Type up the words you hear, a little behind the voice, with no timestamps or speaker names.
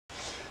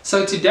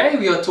So today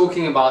we are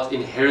talking about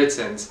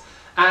inheritance,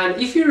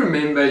 and if you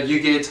remember, you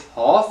get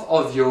half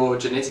of your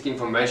genetic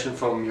information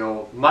from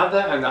your mother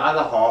and the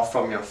other half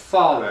from your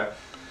father.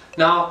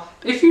 Now,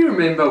 if you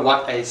remember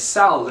what a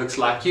cell looks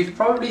like, you've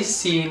probably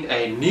seen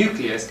a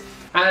nucleus,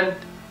 and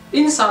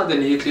inside the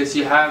nucleus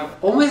you have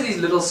almost these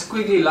little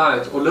squiggly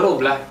lines or little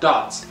black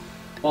dots.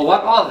 Well,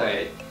 what are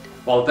they?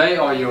 Well, they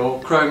are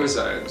your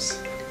chromosomes.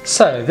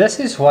 So this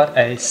is what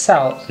a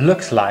cell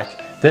looks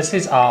like. This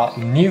is our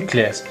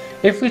nucleus.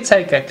 If we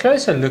take a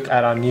closer look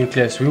at our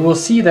nucleus, we will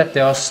see that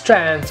there are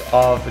strands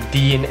of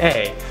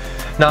DNA.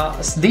 Now,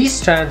 these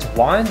strands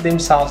wind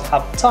themselves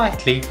up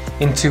tightly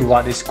into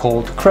what is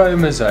called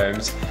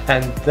chromosomes,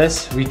 and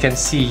this we can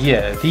see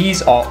here.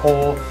 These are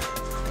all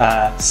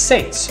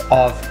sets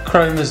of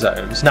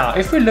chromosomes. Now,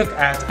 if we look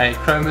at a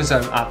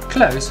chromosome up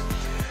close,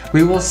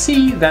 we will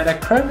see that a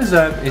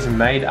chromosome is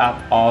made up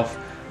of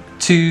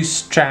two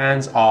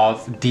strands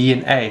of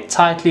DNA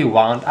tightly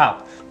wound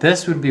up.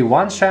 This would be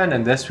one strand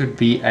and this would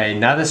be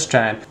another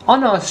strand.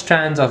 On our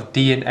strands of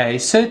DNA,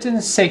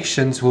 certain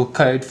sections will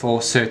code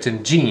for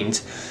certain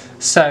genes.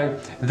 So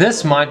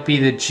this might be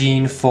the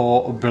gene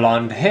for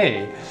blonde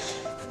hair.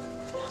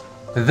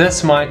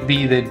 This might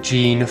be the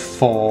gene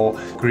for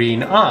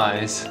green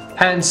eyes,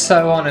 and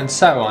so on and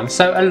so on.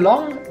 So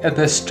along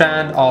the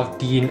strand of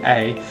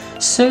DNA,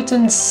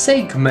 certain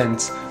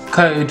segments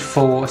code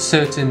for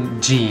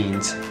certain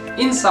genes.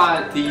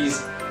 Inside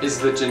these is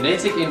the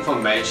genetic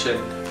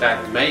information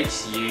that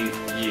makes you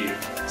you.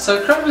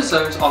 So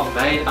chromosomes are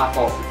made up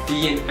of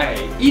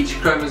DNA. Each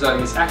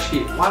chromosome is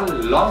actually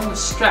one long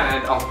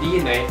strand of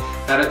DNA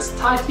that is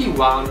tightly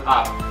wound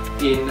up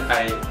in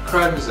a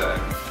chromosome.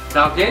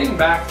 Now, getting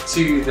back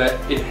to the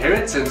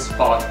inheritance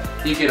part,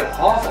 you get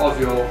half of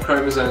your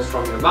chromosomes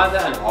from your mother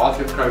and half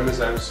your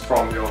chromosomes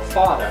from your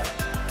father.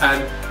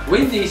 And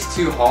when these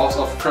two halves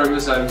of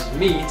chromosomes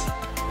meet,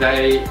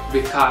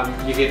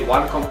 you get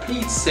one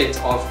complete set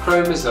of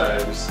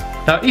chromosomes.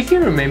 Now, if you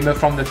remember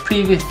from the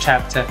previous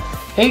chapter,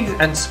 eggs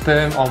and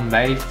sperm are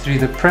made through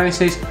the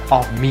process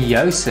of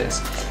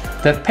meiosis.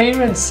 The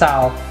parent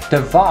cell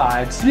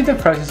divides through the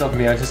process of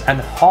meiosis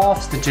and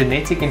halves the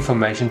genetic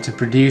information to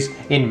produce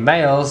in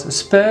males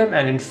sperm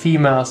and in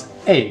females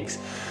eggs.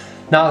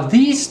 Now,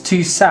 these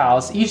two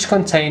cells each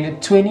contain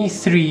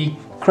 23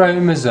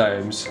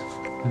 chromosomes.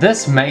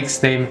 This makes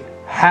them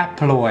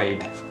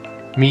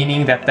haploid,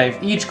 meaning that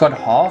they've each got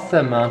half the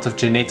amount of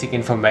genetic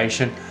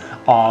information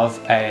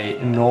of a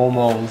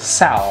normal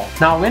cell.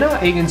 Now, when our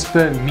egg and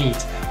sperm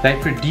meet, they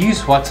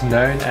produce what's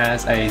known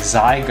as a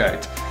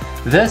zygote.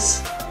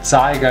 This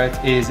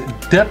zygote is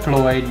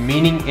diploid,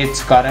 meaning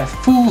it's got a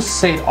full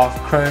set of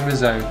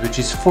chromosomes, which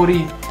is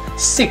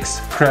 46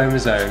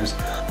 chromosomes.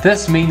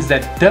 This means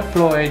that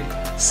diploid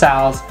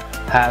cells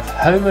have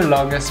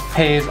homologous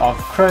pairs of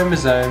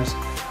chromosomes,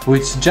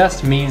 which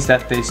just means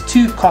that there's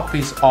two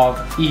copies of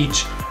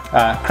each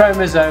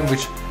chromosome,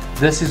 which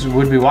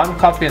would be one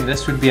copy and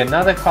this would be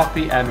another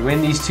copy, and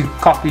when these two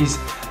copies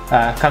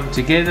come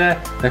together,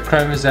 the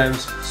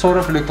chromosomes sort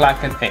of look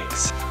like an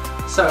X.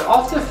 So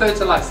after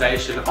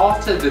fertilization,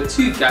 after the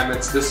two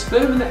gametes, the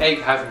sperm and the egg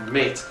have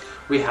met,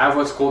 we have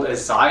what's called a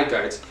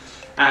zygote.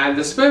 And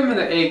the sperm and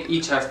the egg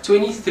each have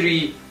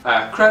 23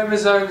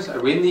 chromosomes,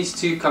 and when these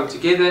two come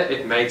together,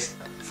 it makes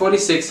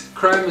 46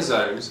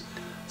 chromosomes.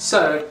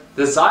 So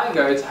the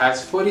zygote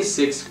has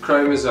 46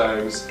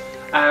 chromosomes,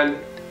 and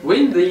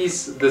when the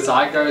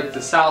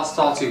cells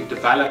start to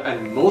develop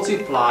and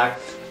multiply,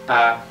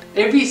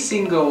 every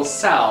single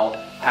cell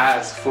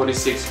has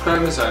 46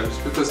 chromosomes,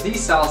 because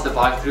these cells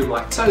divide through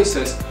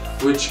mitosis,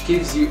 which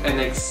gives you an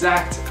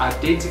exact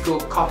identical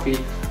copy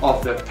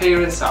of the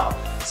parent cell.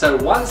 So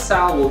one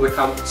cell will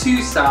become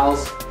two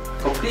cells,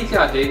 completely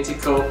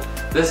identical.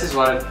 This is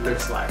what it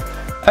looks like.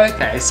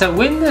 Okay, so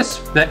when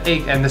the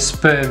egg and the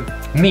sperm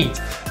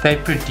meet, they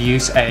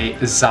produce a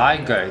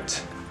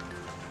zygote.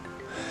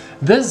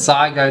 This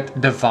zygote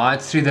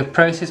divides through the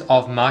process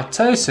of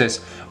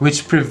mitosis,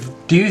 which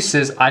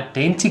produces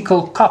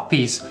identical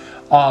copies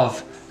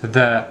of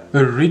the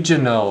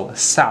original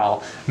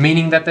cell,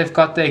 meaning that they've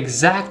got the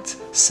exact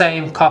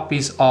same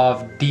copies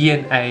of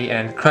DNA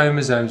and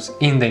chromosomes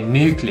in their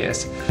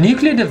nucleus.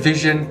 Nuclear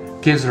division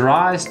gives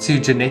rise to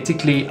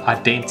genetically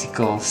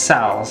identical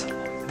cells.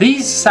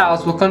 These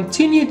cells will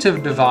continue to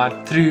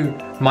divide through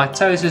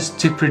mitosis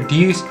to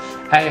produce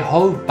a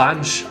whole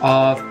bunch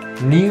of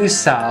new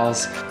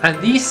cells, and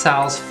these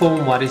cells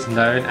form what is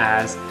known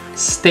as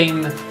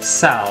stem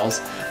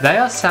cells. They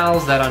are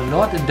cells that are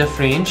not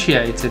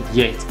differentiated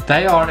yet.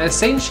 They are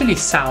essentially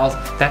cells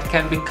that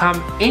can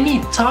become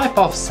any type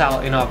of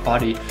cell in our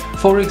body.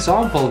 For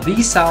example,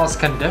 these cells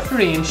can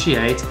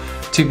differentiate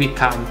to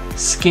become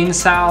skin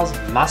cells,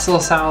 muscle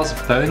cells,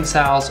 bone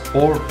cells,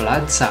 or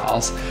blood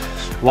cells.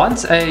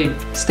 Once a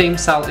stem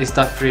cell is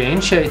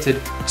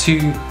differentiated to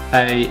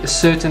a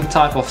certain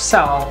type of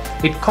cell,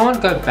 it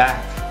can't go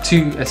back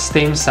to a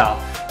stem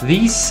cell.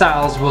 These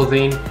cells will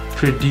then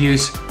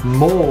produce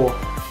more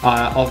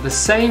of the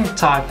same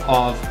type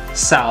of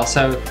cell.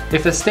 So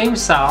if a stem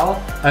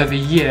cell over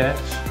here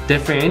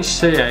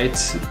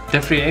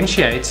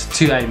differentiates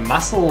to a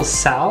muscle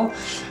cell,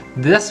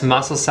 this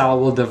muscle cell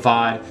will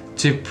divide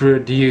to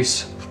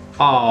produce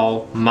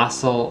all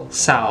muscle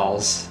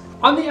cells.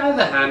 On the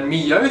other hand,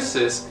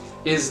 meiosis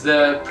is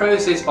the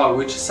process by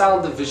which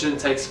cell division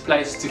takes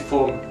place to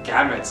form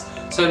gametes.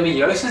 So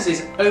meiosis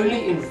is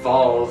only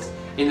involved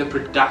in the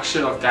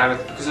production of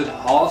gametes because it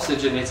halves the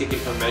genetic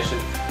information.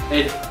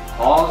 It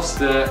halves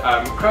the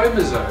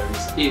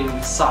chromosomes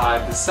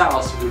inside the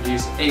cells to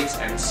produce eggs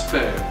and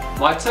sperm.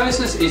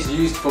 Mitosis is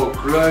used for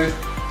growth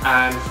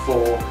and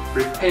for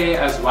repair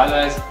as well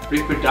as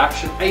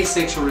reproduction,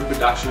 asexual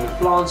reproduction in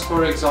plants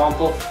for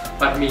example,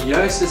 but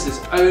meiosis is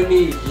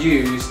only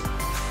used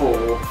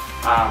for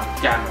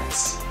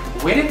gametes.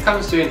 When it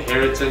comes to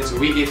inheritance,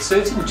 we get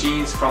certain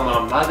genes from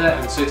our mother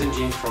and certain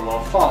genes from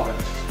our father.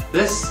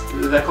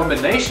 The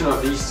combination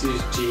of these two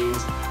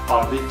genes,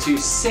 or the two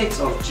sets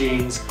of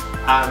genes,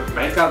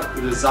 make up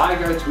the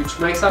zygote, which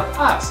makes up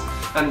us.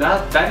 And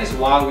that is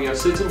why we have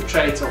certain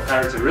traits or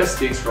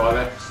characteristics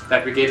rather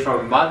that we get from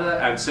our mother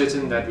and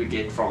certain that we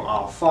get from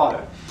our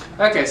father.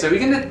 Okay, so we're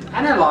going to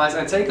analyze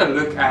and take a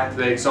look at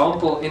the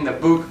example in the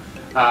book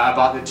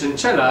about the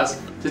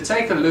chinchillas to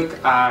take a look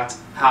at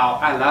how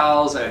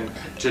alleles and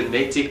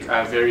genetic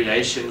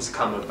variations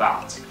come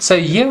about. So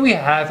here we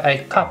have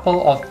a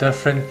couple of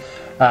different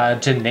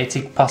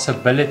genetic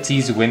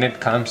possibilities when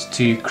it comes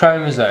to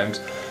chromosomes.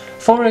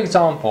 For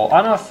example,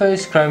 on our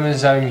first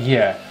chromosome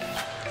here,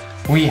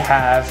 we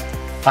have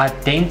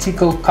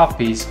identical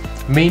copies,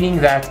 meaning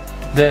that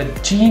the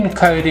gene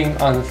coding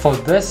on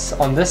this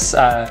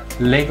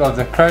leg of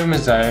the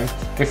chromosome,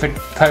 if it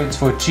codes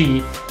for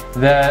G,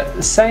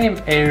 the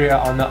same area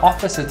on the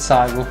opposite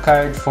side will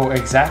code for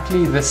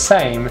exactly the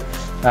same,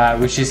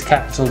 which is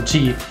capital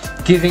G,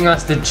 giving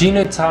us the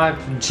genotype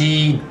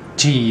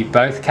GG,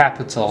 both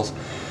capitals.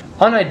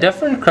 On a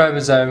different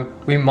chromosome,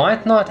 we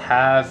might not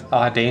have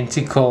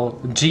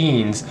identical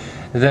genes.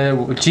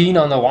 The gene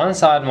on the one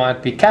side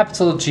might be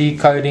capital G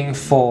coding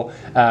for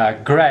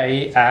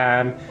grey,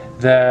 and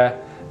the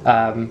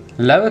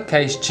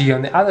lowercase g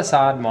on the other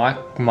side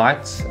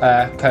might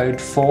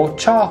code for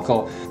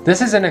charcoal.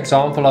 This is an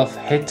example of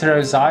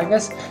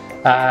heterozygous,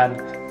 and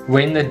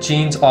when the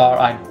genes are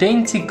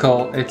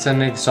identical, it's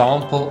an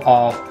example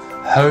of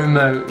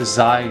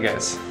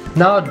homozygous.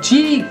 Now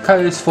G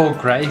codes for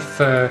grey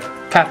fur,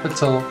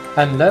 capital,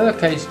 and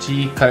lowercase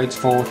g codes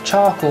for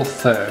charcoal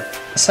fur.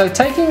 So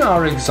taking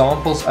our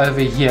examples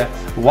over here,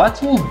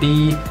 what will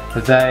be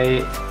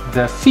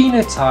the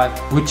phenotype,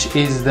 which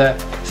is the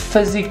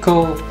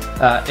physical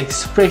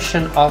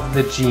expression of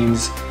the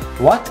genes?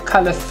 What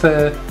color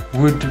fur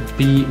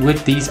would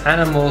these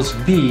animals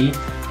be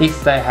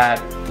if they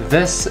had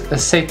this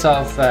set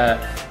of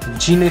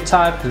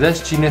genotype,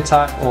 this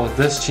genotype, or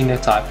this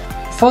genotype?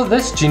 For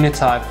this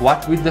genotype,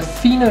 what would the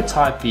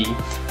phenotype be?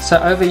 So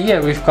over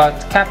here we've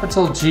got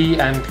capital G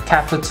and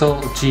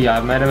capital G.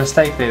 I made a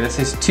mistake there. This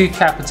is two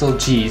capital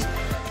G's.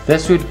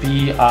 This would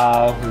be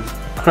our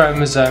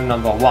chromosome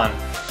number 1.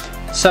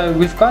 So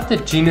we've got the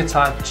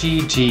genotype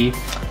GG.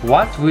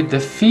 What would the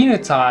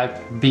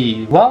phenotype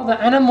be? Well,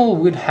 the animal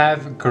would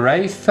have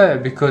grey fur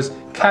because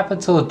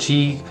capital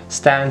G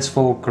stands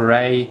for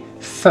grey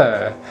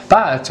fur.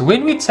 But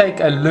when we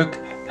take a look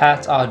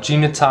at our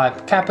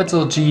genotype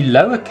capital G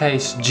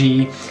lowercase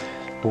g,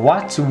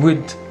 what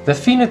would the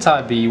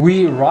phenotype be?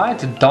 We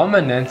write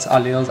dominant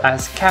alleles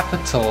as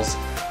capitals.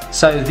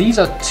 So these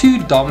are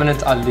two dominant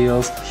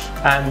alleles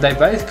and they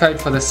both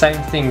code for the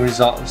same thing.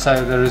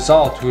 So the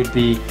result would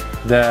be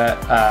the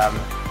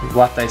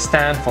what they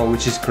stand for,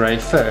 which is grey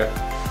fur.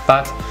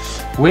 But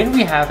when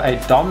we have a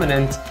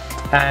dominant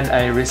and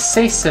a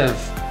recessive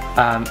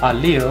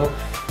allele,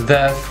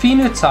 the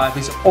phenotype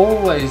is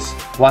always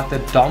what the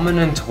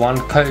dominant one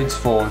codes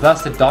for.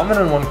 Thus the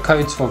dominant one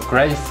codes for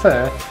grey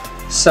fur,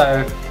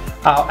 so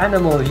our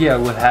animal here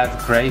will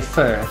have grey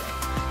fur.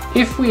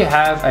 If we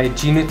have a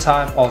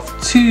genotype of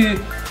two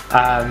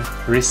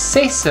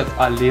recessive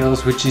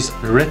alleles, which is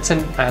written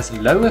as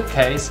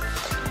lowercase,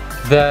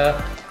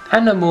 the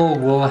animal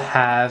will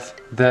have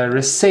the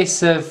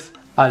recessive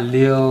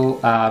allele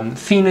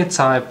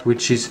phenotype,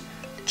 which is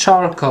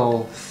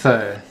charcoal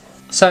fur.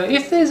 So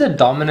if there's a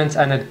dominant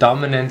and a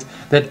dominant,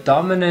 the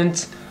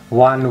dominant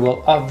one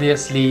will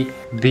obviously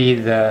be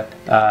the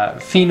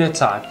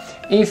phenotype.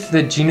 If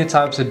the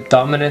genotypes are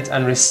dominant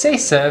and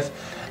recessive,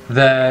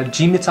 the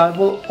genotype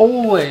will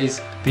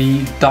always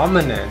be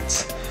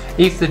dominant.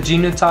 If the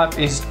genotype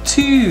is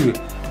too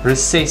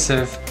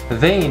recessive,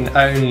 then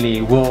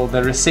only will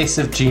the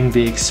recessive gene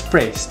be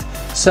expressed.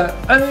 So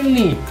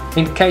only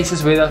in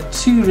cases where there are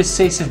two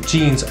recessive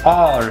genes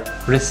are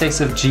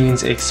recessive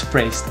genes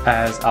expressed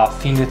as our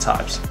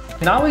phenotypes.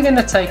 Now we're going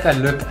to take a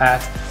look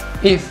at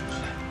if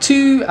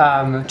two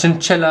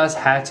chinchillas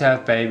had to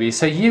have babies.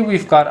 So here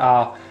we've got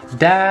our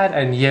dad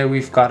and here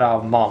we've got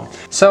our mom.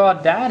 So our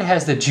dad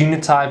has the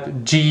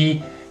genotype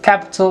G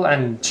capital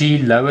and G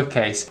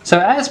lowercase. So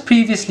as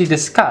previously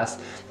discussed,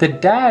 the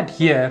dad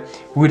here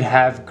would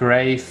have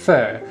grey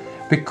fur,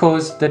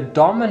 because the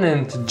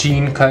dominant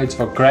gene codes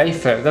for grey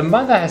fur. The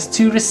mother has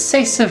 2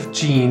 recessive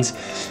genes,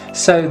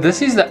 so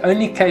this is the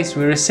only case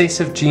where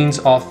recessive genes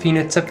are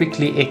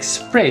phenotypically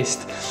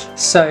expressed,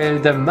 so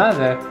the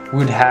mother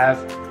would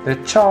have the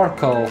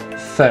charcoal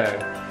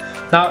fur.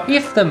 Now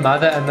if the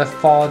mother and the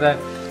father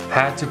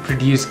had to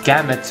produce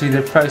gametes through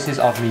the process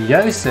of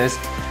meiosis,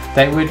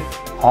 they would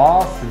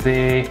halve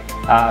their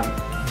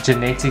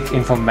genetic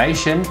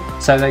information,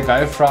 so they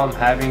go from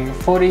having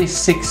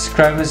 46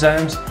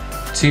 chromosomes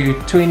to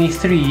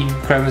 23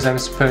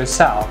 chromosomes per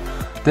cell.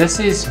 This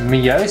is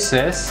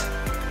meiosis.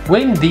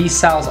 When these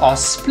cells are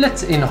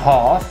split in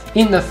half,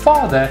 in the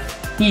father,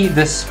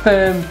 the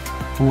sperm,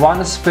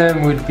 one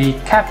sperm would be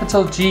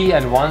capital G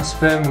and one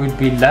sperm would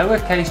be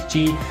lowercase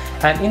g,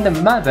 and in the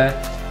mother,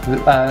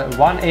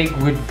 one egg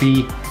would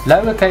be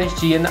lowercase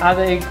g and the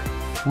other egg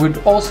would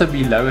also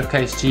be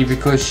lowercase g,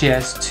 because she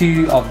has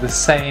 2 of the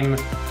same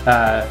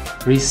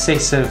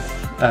recessive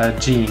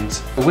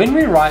genes. When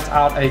we write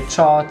out a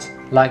chart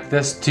like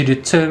this to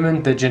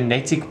determine the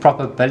genetic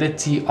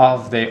probability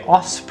of their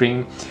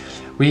offspring,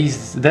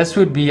 this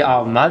would be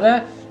our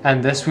mother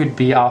and this would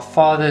be our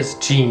father's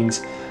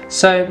genes.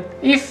 So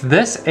if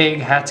this egg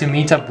had to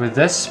meet up with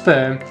this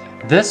sperm,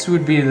 this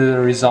would be the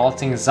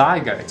resulting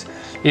zygote.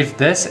 If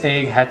this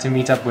egg had to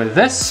meet up with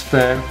this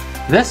sperm,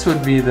 this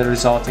would be the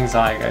resulting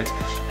zygote,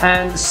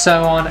 and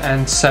so on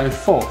and so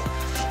forth.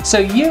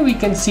 So here we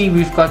can see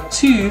we've got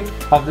 2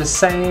 of the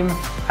same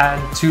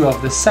and 2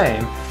 of the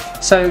same.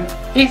 So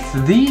if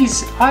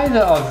either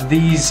of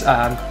these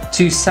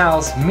 2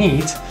 cells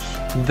meet,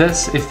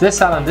 if this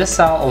cell and this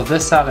cell, or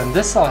this cell and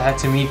this cell had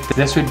to meet,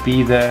 this would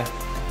be the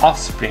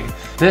offspring.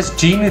 This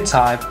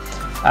genotype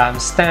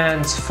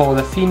stands for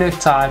the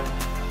phenotype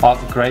of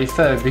grey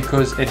fur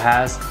because it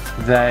has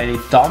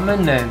the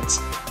dominant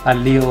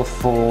allele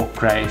for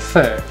grey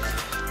fur.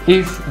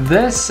 If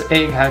this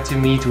egg had to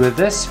meet with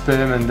this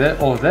sperm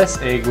or this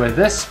egg with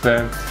this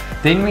sperm,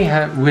 then we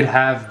would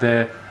have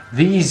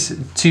these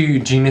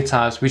 2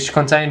 genotypes which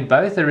contain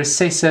both a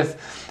recessive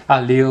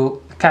allele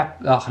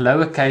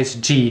lowercase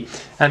g,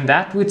 and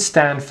that would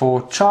stand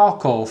for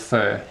charcoal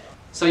fur.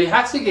 So you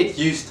have to get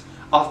used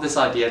of this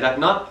idea that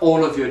not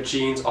all of your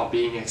genes are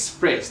being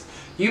expressed.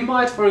 You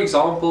might, for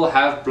example,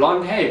 have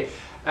blonde hair,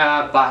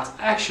 but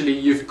actually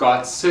you've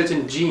got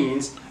certain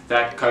genes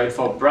that code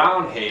for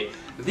brown hair.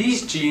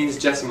 These genes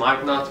just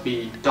might not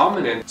be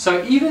dominant.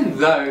 So even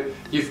though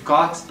you've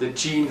got the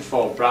gene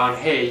for brown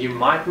hair, you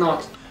might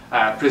not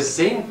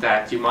present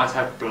that, you might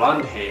have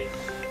blonde hair.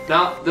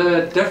 Now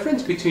the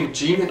difference between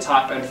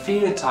genotype and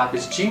phenotype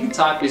is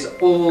genotype is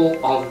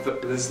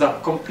this is the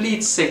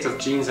complete set of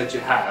genes that you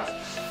have.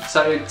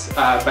 So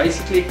it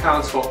basically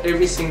accounts for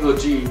every single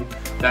gene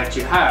that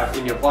you have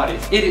in your body.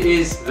 It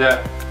is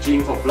the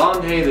gene for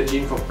blonde hair, the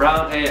gene for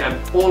brown hair,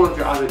 and all of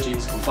your other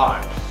genes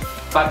combined.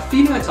 But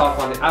phenotype,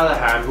 on the other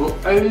hand, will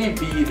only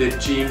be the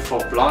gene for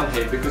blonde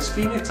hair, because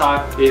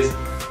phenotype is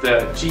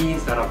the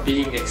genes that are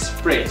being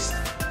expressed.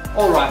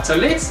 Alright, so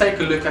let's take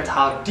a look at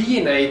how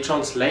DNA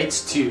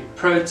translates to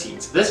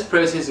proteins. This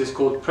process is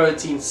called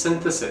protein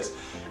synthesis.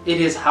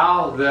 It is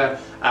how the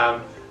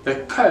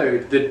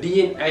code, the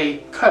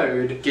DNA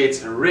code,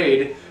 gets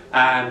read,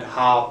 and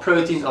how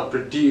proteins are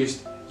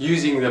produced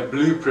using the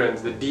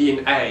blueprint, the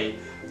DNA,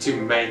 to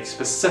make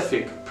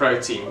specific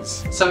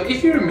proteins. So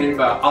if you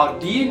remember, our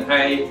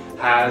DNA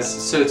has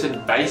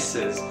certain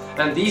bases,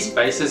 and these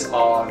bases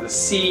are the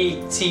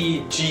C,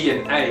 T, G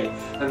and A,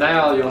 and they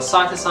are your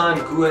cytosine,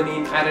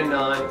 guanine,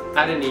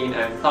 adenine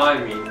and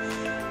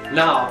thymine.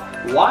 Now,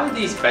 why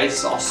these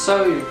bases are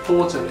so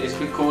important is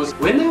because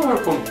when they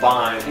were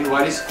combined in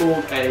what is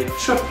called a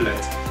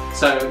triplet,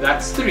 so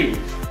that's 3,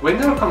 when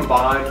they are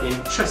combined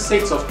in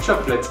sets of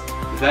triplets,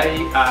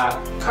 they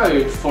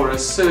code for a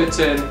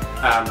certain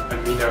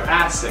amino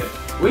acid.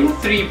 When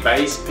 3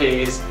 base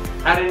pairs,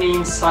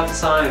 adenine,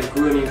 cytosine and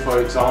guanine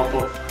for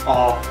example,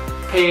 are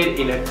paired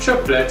in a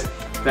triplet,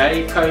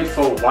 they code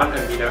for 1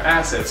 amino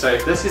acid. So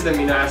if this is the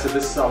amino acid,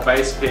 this is our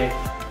base pair,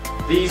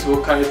 these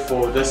will code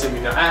for this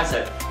amino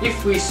acid.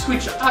 If we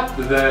switch up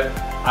the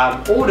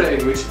order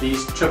in which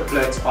these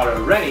triplets are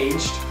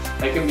arranged,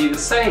 they can be the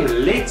same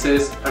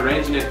letters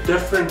arranged in a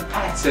different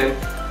pattern,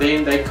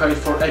 then they code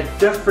for a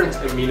different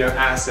amino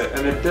acid,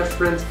 and a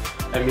different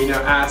amino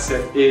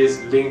acid is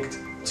linked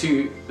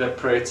to the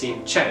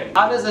protein chain.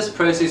 How does this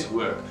process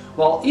work?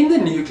 Well, in the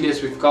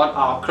nucleus we've got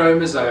our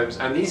chromosomes,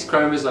 and these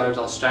chromosomes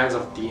are strands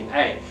of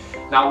DNA.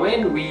 Now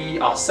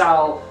when our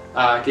cell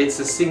gets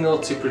a signal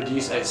to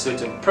produce a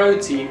certain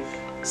protein,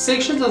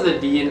 sections of the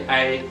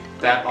DNA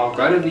that are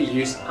going to be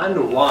used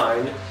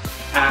unwind,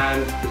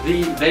 and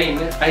then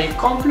a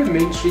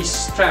complementary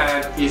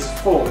strand is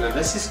formed, and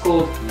this is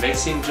called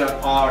messenger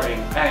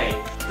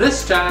RNA. This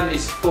strand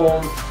is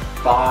formed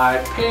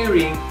by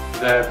pairing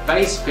the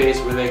base pairs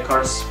with their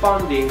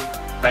corresponding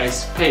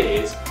base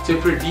pairs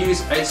to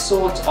produce a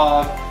sort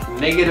of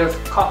negative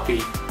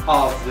copy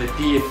of the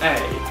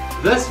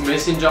DNA. This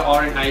messenger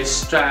RNA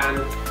strand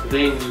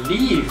then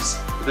leaves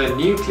the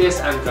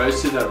nucleus and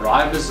goes to the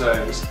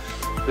ribosomes.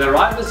 The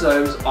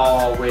ribosomes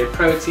are where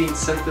protein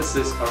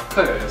synthesis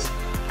occurs,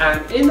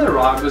 and in the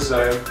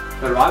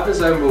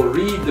ribosome will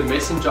read the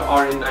messenger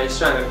RNA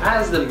strand, and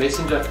as the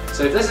messenger,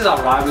 so if this is our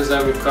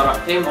ribosome, we've got our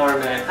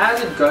mRNA, and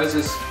as it goes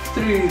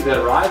through the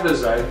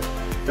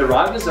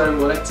ribosome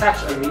will attach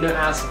amino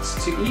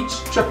acids to each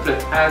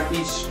triplet as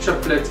each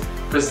triplet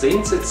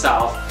presents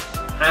itself,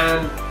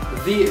 and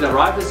the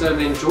ribosome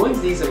then joins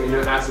these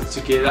amino acids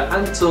together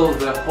until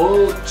the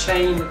whole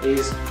chain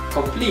is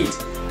complete.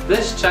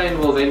 This chain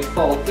will then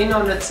fold in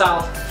on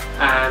itself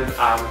and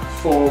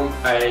form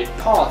a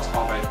part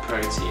of a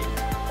protein.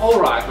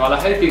 Alright, well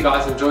I hope you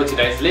guys enjoyed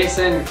today's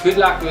lesson. Good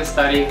luck with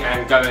studying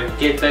and go and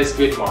get those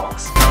good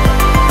marks.